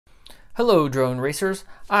Hello drone racers,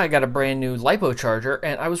 I got a brand new Lipo charger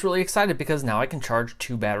and I was really excited because now I can charge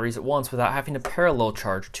two batteries at once without having to parallel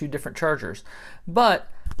charge two different chargers.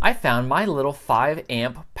 But I found my little 5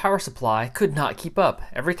 amp power supply could not keep up.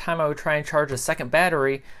 Every time I would try and charge a second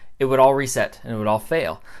battery, it would all reset and it would all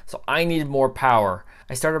fail. So I needed more power.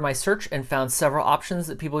 I started my search and found several options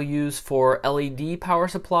that people use for LED power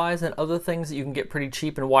supplies and other things that you can get pretty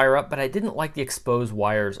cheap and wire up, but I didn't like the exposed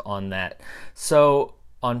wires on that. So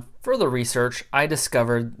on further research, I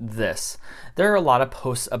discovered this. There are a lot of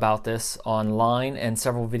posts about this online and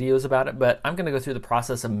several videos about it, but I'm going to go through the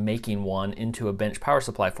process of making one into a bench power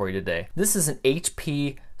supply for you today. This is an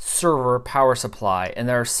HP server power supply, and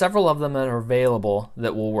there are several of them that are available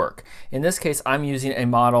that will work. In this case, I'm using a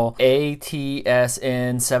model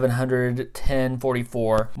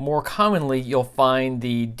ATSN700-1044. More commonly, you'll find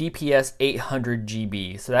the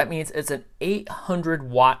DPS800GB. So that means it's an 800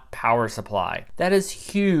 watt power supply. That is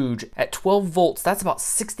huge. At 12 volts, that's about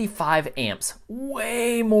 65 amps,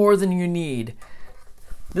 way more than you need.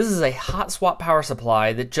 This is a hot swap power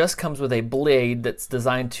supply that just comes with a blade that's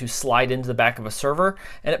designed to slide into the back of a server,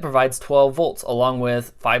 and it provides 12 volts along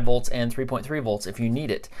with 5 volts and 3.3 volts if you need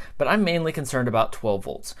it. But I'm mainly concerned about 12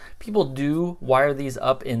 volts. People do wire these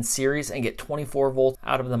up in series and get 24 volts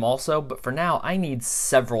out of them also, but for now I need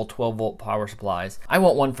several 12 volt power supplies. I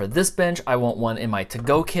want one for this bench, I want one in my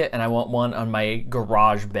to-go kit, and I want one on my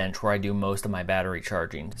garage bench where I do most of my battery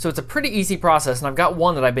charging. So it's a pretty easy process, and I've got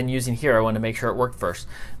one that I've been using here. I want to make sure it worked first.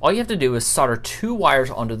 All you have to do is solder 2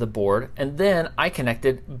 wires onto the board, and then I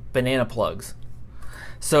connected banana plugs.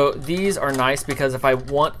 So these are nice because if I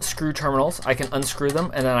want screw terminals, I can unscrew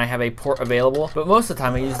them and then I have a port available. But most of the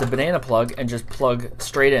time I use the banana plug and just plug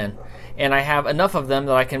straight in. And I have enough of them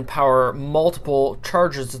that I can power multiple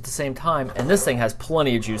chargers at the same time. And this thing has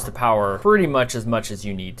plenty of juice to power pretty much as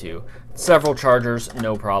you need to. Several chargers,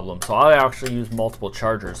 no problem. So I'll actually use multiple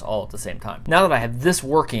chargers all at the same time. Now that I have this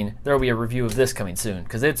working, there will be a review of this coming soon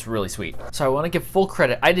because it's really sweet. So I want to give full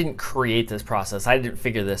credit. I didn't create this process. I didn't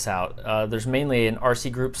figure this out. There's mainly an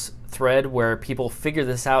RC Groups thread where people figure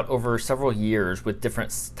this out over several years with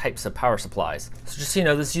different types of power supplies. So just so you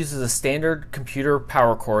know, this uses a standard computer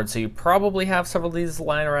power cord, so you probably have several of these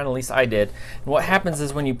lying around, at least I did. And what happens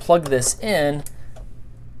is when you plug this in,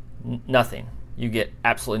 nothing. You get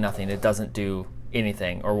absolutely nothing. It doesn't do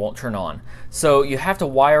anything or won't turn on. So you have to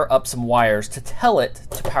wire up some wires to tell it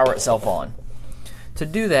to power itself on. To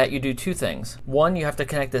do that, you do two things. One, you have to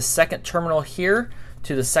connect this second terminal here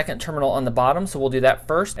to the second terminal on the bottom, so we'll do that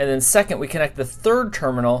first. And then second, we connect the third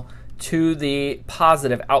terminal to the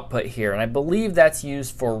positive output here, and I believe that's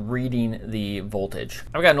used for reading the voltage.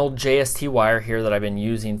 I've got an old JST wire here that I've been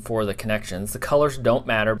using for the connections. The colors don't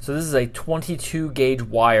matter. So this is a 22 gauge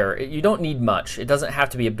wire. You don't need much. It doesn't have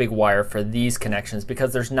to be a big wire for these connections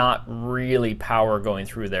because there's not really power going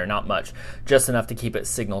through there, not much, just enough to keep it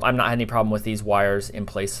signaled. I'm not had any problem with these wires in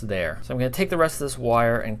place there. So I'm gonna take the rest of this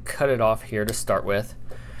wire and cut it off here to start with.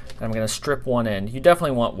 And I'm gonna strip one end. You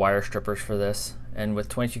definitely want wire strippers for this. And with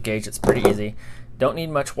 22 gauge, it's pretty easy. Don't need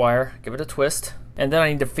much wire. Give it a twist. And then I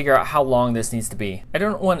need to figure out how long this needs to be. I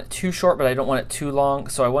don't want it too short, but I don't want it too long.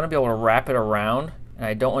 So I want to be able to wrap it around, and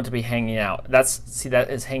I don't want it to be hanging out. See, that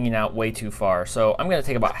is hanging out way too far. So I'm going to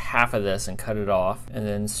take about half of this and cut it off, and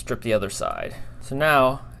then strip the other side. So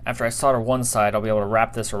now, after I solder one side, I'll be able to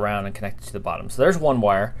wrap this around and connect it to the bottom. So there's one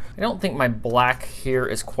wire. I don't think my black here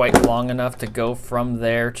is quite long enough to go from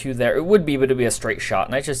there to there. It would be, but it'd be a straight shot,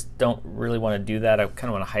 and I just don't really want to do that. I kind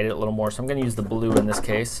of want to hide it a little more, so I'm going to use the blue in this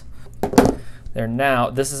case. There now,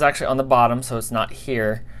 this is actually on the bottom, so it's not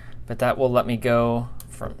here, but that will let me go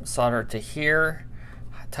from solder to here,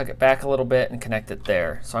 tuck it back a little bit, and connect it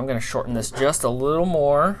there. So I'm going to shorten this just a little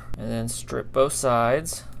more, and then strip both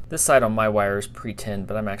sides. This side on my wire is pre-tinned,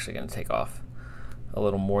 but I'm actually going to take off a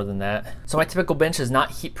little more than that. So my typical bench is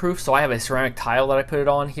not heat proof, so I have a ceramic tile that I put it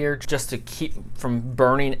on here just to keep from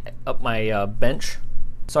burning up my bench.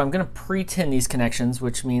 So I'm going to pre-tin these connections,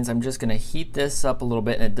 which means I'm just going to heat this up a little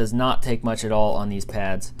bit, and it does not take much at all on these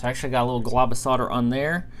pads. So I actually got a little glob of solder on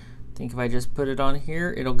there. I think if I just put it on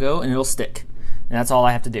here, it'll go and it'll stick. And that's all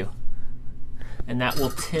I have to do. And that will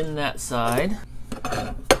tin that side.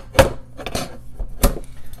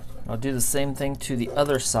 I'll do the same thing to the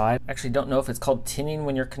other side. Actually, don't know if it's called tinning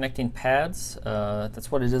when you're connecting pads. That's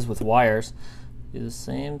what it is with wires. Do the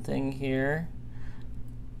same thing here.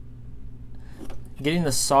 Getting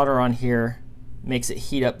the solder on here makes it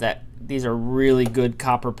heat up that. These are really good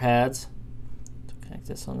copper pads. So connect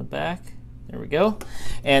this on the back. There we go.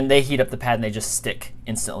 And they heat up the pad and they just stick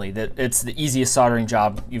instantly. It's the easiest soldering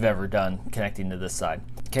job you've ever done connecting to this side.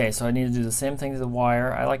 Okay, so I need to do the same thing to the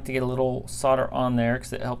wire. I like to get a little solder on there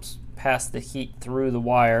because it helps pass the heat through the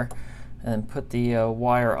wire and then put the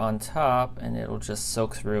wire on top, and it'll just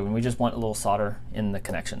soak through. And we just want a little solder in the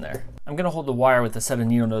connection there. I'm gonna hold the wire with a set of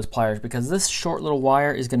needle nose pliers because this short little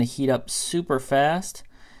wire is gonna heat up super fast,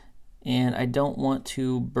 and I don't want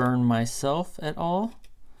to burn myself at all.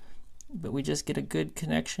 But we just get a good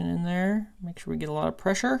connection in there. Make sure we get a lot of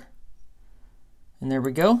pressure. And there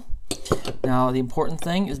we go. Now the important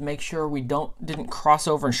thing is make sure we didn't cross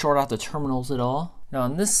over and short out the terminals at all. Now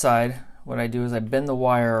on this side, what I do is I bend the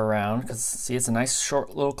wire around, because see, it's a nice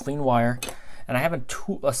short little clean wire, and I have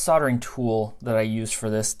a soldering tool that I use for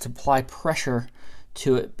this to apply pressure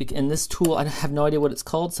to it. And this tool, I have no idea what it's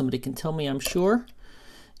called, somebody can tell me, I'm sure,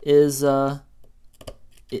 is the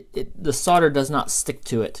solder does not stick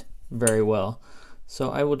to it very well.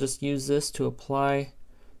 So I will just use this to apply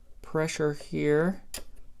pressure here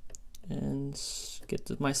and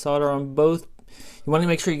get my solder on both. You want to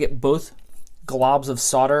make sure you get both globs of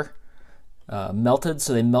solder melted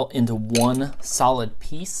so they melt into one solid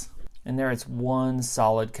piece. And there it's one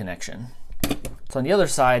solid connection. So on the other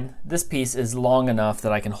side, this piece is long enough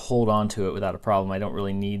that I can hold on to it without a problem. I don't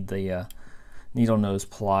really need the needle nose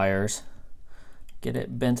pliers. Get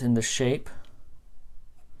it bent into shape.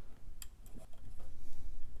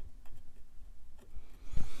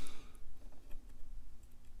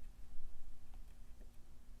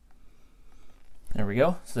 There we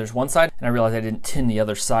go. So there's one side, and I realized I didn't tin the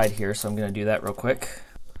other side here, so I'm going to do that real quick.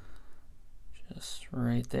 Just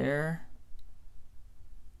right there.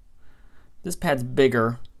 This pad's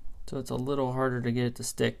bigger, so it's a little harder to get it to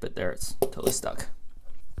stick, but there, it's totally stuck.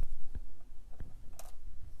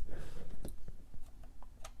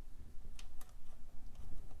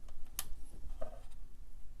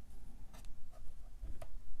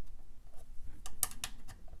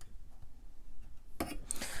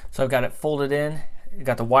 So I've got it folded in,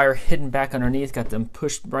 got the wire hidden back underneath, got them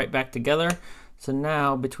pushed right back together. So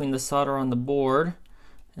now between the solder on the board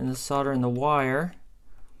and the solder in the wire,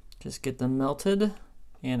 just get them melted.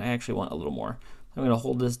 And I actually want a little more. I'm gonna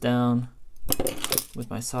hold this down with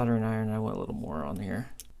my soldering iron. I want a little more on here.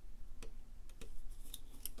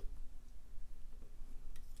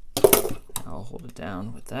 I'll hold it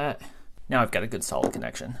down with that. Now I've got a good solid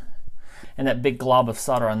connection. And that big glob of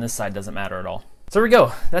solder on this side doesn't matter at all. So there we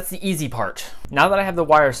go, that's the easy part. Now that I have the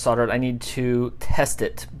wires soldered, I need to test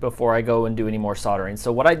it before I go and do any more soldering.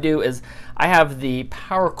 So what I do is I have the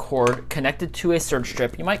power cord connected to a surge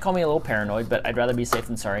strip. You might call me a little paranoid, but I'd rather be safe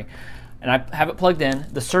than sorry. And I have it plugged in.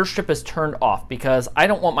 The surge strip is turned off because I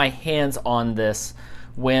don't want my hands on this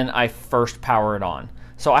when I first power it on.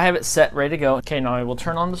 So I have it set, ready to go. Okay, now I will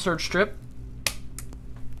turn on the surge strip.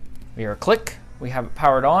 We hear a click, we have it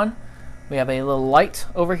powered on. We have a little light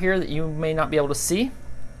over here that you may not be able to see.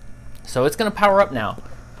 So it's gonna power up now.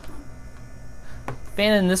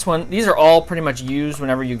 Fan in this one, these are all pretty much used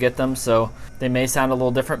whenever you get them, so they may sound a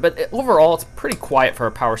little different, but overall it's pretty quiet for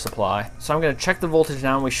a power supply. So I'm gonna check the voltage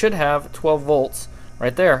now, and we should have 12 volts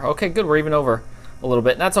right there. Okay, good, we're even over a little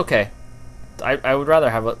bit, and that's okay. I would rather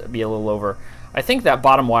have it be a little over. I think that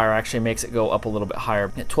bottom wire actually makes it go up a little bit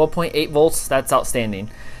higher. At 12.8 volts, that's outstanding.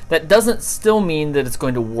 That doesn't still mean that it's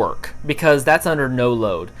going to work, because that's under no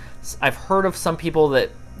load. I've heard of some people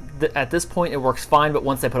that at this point it works fine, but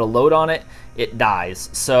once they put a load on it, it dies.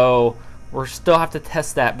 So we'll still have to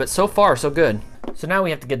test that, but so far so good. So now we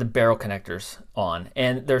have to get the barrel connectors on,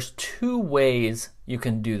 and there's two ways you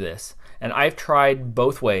can do this. And I've tried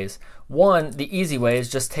both ways. One, the easy way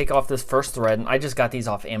is just take off this first thread, and I just got these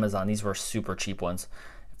off Amazon. These were super cheap ones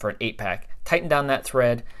for an 8-pack. Tighten down that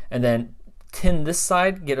thread, and then tin this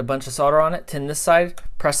side, get a bunch of solder on it, tin this side,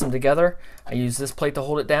 press them together. I use this plate to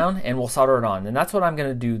hold it down, and we'll solder it on. And that's what I'm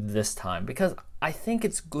gonna do this time, because I think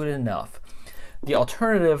it's good enough. The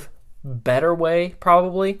alternative, better way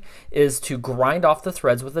probably, is to grind off the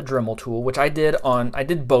threads with a Dremel tool, which I did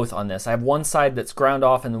both on this. I have one side that's ground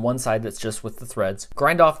off and one side that's just with the threads.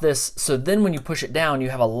 Grind off this, so then when you push it down, you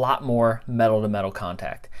have a lot more metal to metal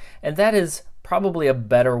contact. And that is probably a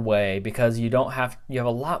better way, because you have a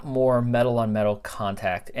lot more metal on metal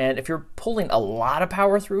contact. And if you're pulling a lot of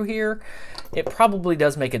power through here, it probably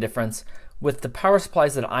does make a difference. With the power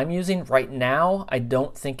supplies that I'm using right now, I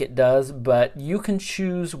don't think it does, but you can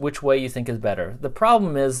choose which way you think is better. The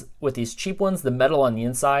problem is with these cheap ones, the metal on the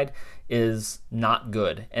inside is not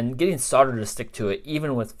good, and getting solder to stick to it,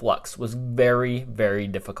 even with flux, was very, very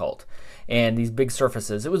difficult. And these big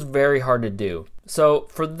surfaces, it was very hard to do. So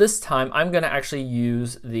for this time, I'm gonna actually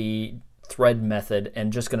use the thread method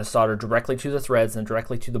and just gonna solder directly to the threads and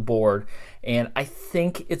directly to the board. And I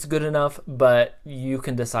think it's good enough, but you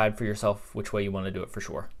can decide for yourself which way you wanna do it for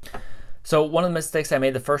sure. So one of the mistakes I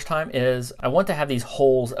made the first time is I want to have these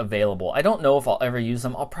holes available. I don't know if I'll ever use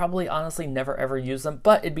them. I'll probably honestly never ever use them,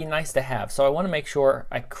 but it'd be nice to have. So I want to make sure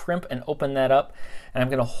I crimp and open that up, and I'm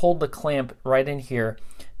going to hold the clamp right in here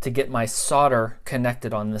to get my solder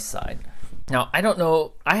connected on this side. Now, I don't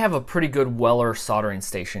know, I have a pretty good Weller soldering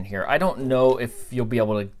station here. I don't know if you'll be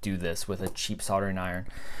able to do this with a cheap soldering iron,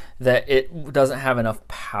 that it doesn't have enough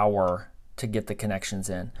power to get the connections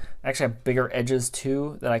in. I actually have bigger edges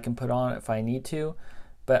too that I can put on if I need to,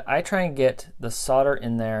 but I try and get the solder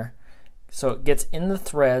in there so it gets in the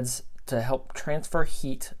threads to help transfer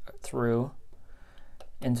heat through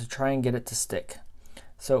and to try and get it to stick.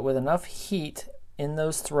 So with enough heat in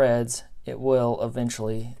those threads, it will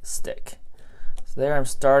eventually stick. So there I'm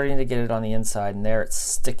starting to get it on the inside, and there it's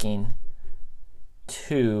sticking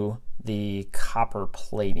to the copper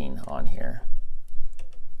plating on here.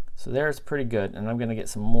 So there it's pretty good, and I'm going to get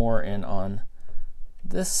some more in on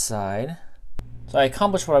this side. So I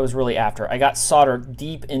accomplished what I was really after. I got solder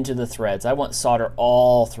deep into the threads. I want solder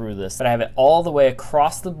all through this, but I have it all the way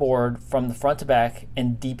across the board from the front to back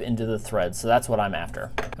and deep into the threads. So that's what I'm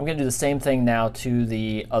after. I'm going to do the same thing now to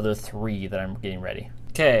the other 3 that I'm getting ready.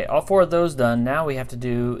 Okay, all 4 of those done. Now we have to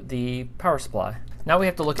do the power supply. Now we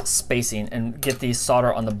have to look at spacing and get these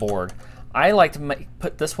solder on the board. I like to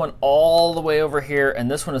put this one all the way over here and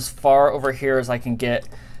this one as far over here as I can get,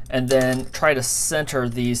 and then try to center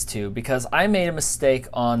these 2, because I made a mistake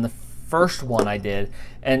on the first one I did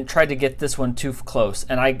and tried to get this one too close,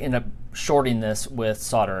 and I ended up shorting this with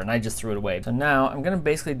solder and I just threw it away. So now I'm going to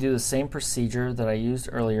basically do the same procedure that I used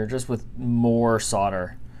earlier, just with more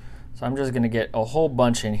solder. So I'm just going to get a whole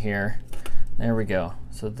bunch in here. There we go.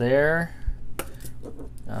 So there.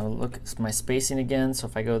 Look at my spacing again. So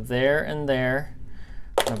if I go there and there,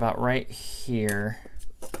 I'm about right here.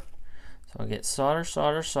 So I'll get solder,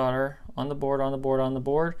 solder, solder on the board, on the board, on the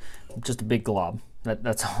board. Just a big glob.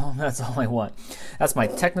 That's all I want. That's my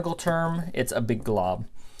technical term. It's a big glob.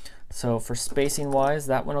 So for spacing wise,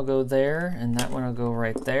 that one will go there and that one will go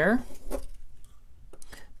right there.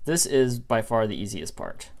 This is by far the easiest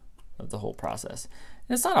part of the whole process.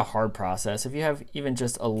 It's not a hard process. If you have even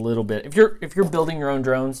just a little bit, if you're building your own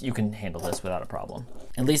drones, you can handle this without a problem.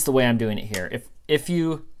 At least the way I'm doing it here. If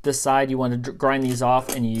you decide you want to grind these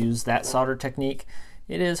off and use that solder technique,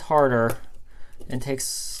 it is harder and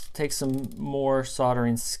takes some more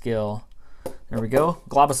soldering skill. There we go.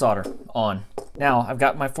 Glob of solder on. Now I've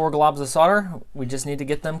got my 4 globs of solder. We just need to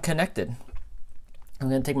get them connected. I'm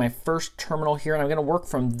going to take my first terminal here and I'm going to work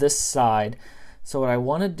from this side. So what I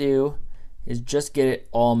want to do is just get it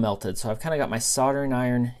all melted. So I've kind of got my soldering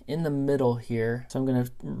iron in the middle here. So I'm going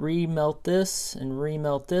to remelt this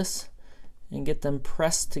and get them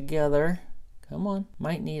pressed together. Come on.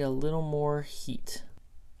 Might need a little more heat.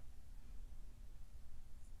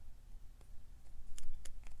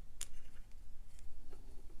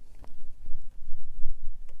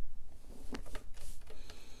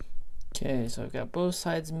 Okay, so I've got both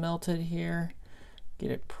sides melted here. Get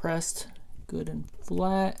it pressed good and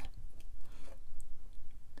flat.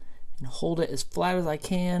 And hold it as flat as I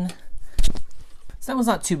can. So that one's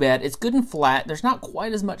not too bad. It's good and flat. There's not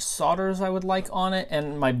quite as much solder as I would like on it,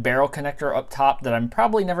 and my barrel connector up top that I'm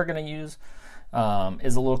probably never going to use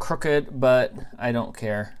is a little crooked, but I don't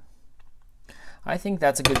care. I think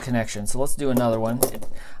that's a good connection. So let's do another one.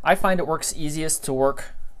 I find it works easiest to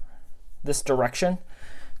work this direction,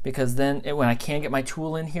 because then when I can get my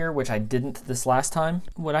tool in here, which I didn't this last time,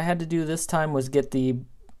 what I had to do this time was get the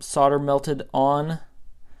solder melted on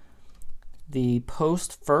the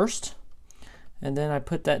post first, and then I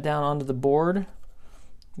put that down onto the board,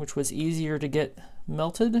 which was easier to get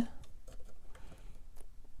melted.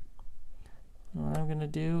 What I'm gonna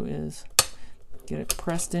do is get it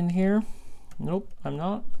pressed in here. Nope, I'm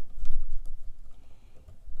not.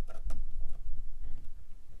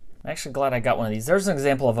 I'm actually glad I got one of these. There's an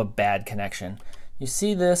example of a bad connection. You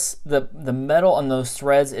see this, the metal on those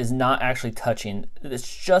threads is not actually touching.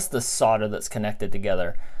 It's just the solder that's connected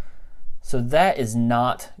together. So that is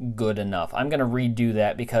not good enough. I'm gonna redo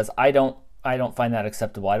that because I don't find that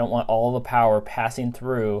acceptable. I don't want all the power passing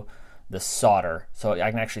through the solder, so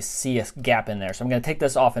I can actually see a gap in there. So I'm gonna take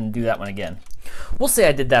this off and do that one again. We'll say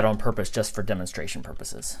I did that on purpose just for demonstration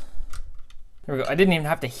purposes. There we go. I didn't even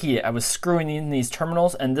have to heat it. I was screwing in these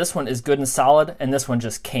terminals, and this one is good and solid, and this one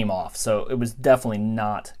just came off. So it was definitely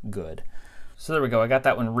not good. So there we go. I got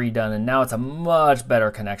that one redone, and now it's a much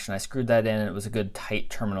better connection. I screwed that in, and it was a good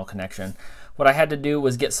tight terminal connection. What I had to do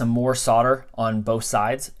was get some more solder on both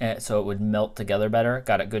sides so it would melt together better.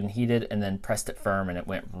 Got it good and heated, and then pressed it firm, and it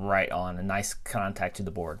went right on. A nice contact to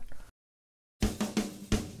the board.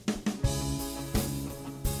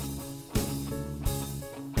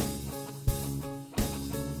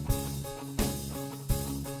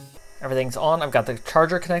 Everything's on. I've got the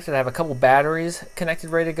charger connected. I have a couple batteries connected,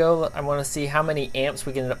 ready to go. I want to see how many amps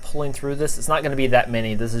we can end up pulling through this. It's not going to be that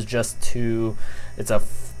many. This is just two. It's a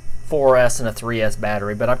 4S and a 3S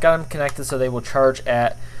battery, but I've got them connected so they will charge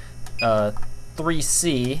at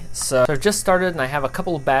 3C. So I've just started and I have a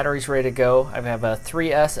couple of batteries ready to go. I have a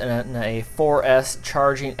 3S and a 4S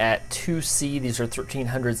charging at 2C. These are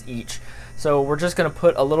 1300s each. So we're just going to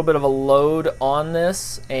put a little bit of a load on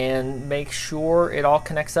this and make sure it all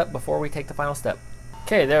connects up before we take the final step.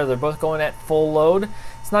 Okay, there, they're both going at full load.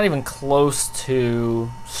 It's not even close to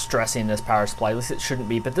stressing this power supply, at least it shouldn't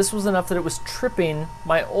be, but this was enough that it was tripping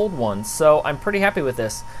my old one, so I'm pretty happy with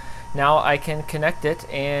this. Now I can connect it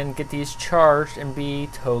and get these charged and be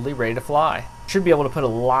totally ready to fly. Should be able to put a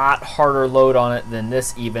lot harder load on it than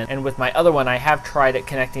this even. And with my other one, I have tried it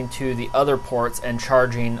connecting to the other ports and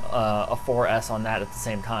charging a 4S on that at the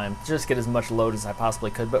same time. Just get as much load as I possibly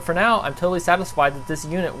could. But for now, I'm totally satisfied that this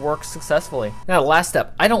unit works successfully. Now, the last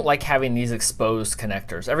step, I don't like having these exposed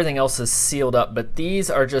connectors. Everything else is sealed up, but these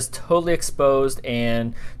are just totally exposed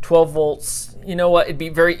and 12 volts. You know what, it'd be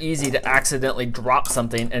very easy to accidentally drop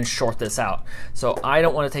something and short this out. So I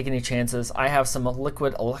don't want to take any chances. I have some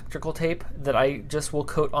liquid electrical tape that I just will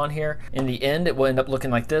coat on here. In the end, it will end up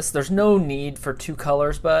looking like this. There's no need for two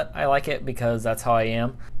colors, but I like it because that's how I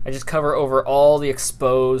am. I just cover over all the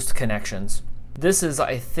exposed connections. This is,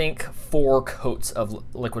 I think, 4 coats of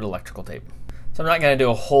liquid electrical tape. So I'm not going to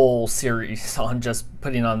do a whole series on just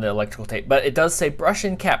putting on the electrical tape, but it does say brush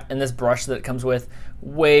and cap, and this brush that it comes with,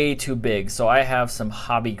 way too big. So I have some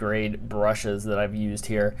hobby grade brushes that I've used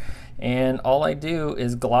here, and all I do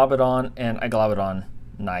is glob it on, and I glob it on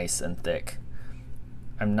nice and thick.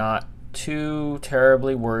 I'm not too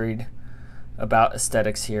terribly worried about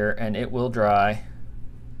aesthetics here, and it will dry.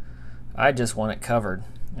 I just want it covered.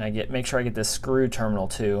 And make sure I get this screw terminal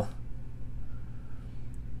too,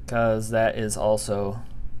 because that is also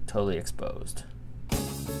totally exposed.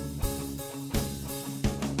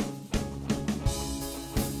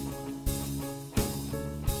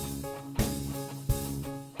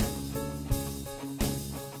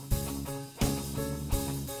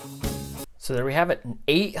 So there we have it, an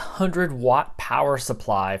 800 watt power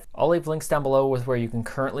supply. I'll leave links down below with where you can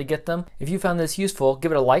currently get them. If you found this useful,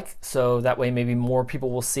 give it a like so that way maybe more people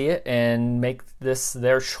will see it and make this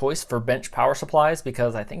their choice for bench power supplies,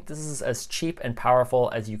 because I think this is as cheap and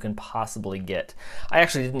powerful as you can possibly get. I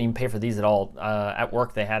actually didn't even pay for these at all. At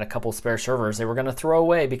work they had a couple spare servers they were going to throw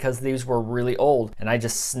away because these were really old, and I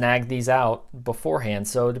just snagged these out beforehand.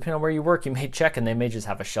 So depending on where you work, you may check and they may just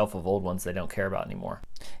have a shelf of old ones they don't care about anymore.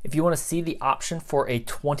 If you want to see the option for a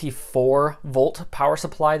 24 volt power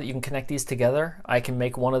supply that you can connect these together, I can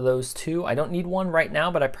make one of those too. I don't need one right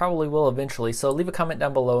now, but I probably will eventually. So leave a comment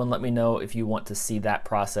down below and let me know if you want to see that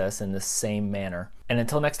process in the same manner. And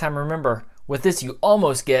until next time, remember, with this you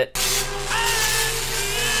almost get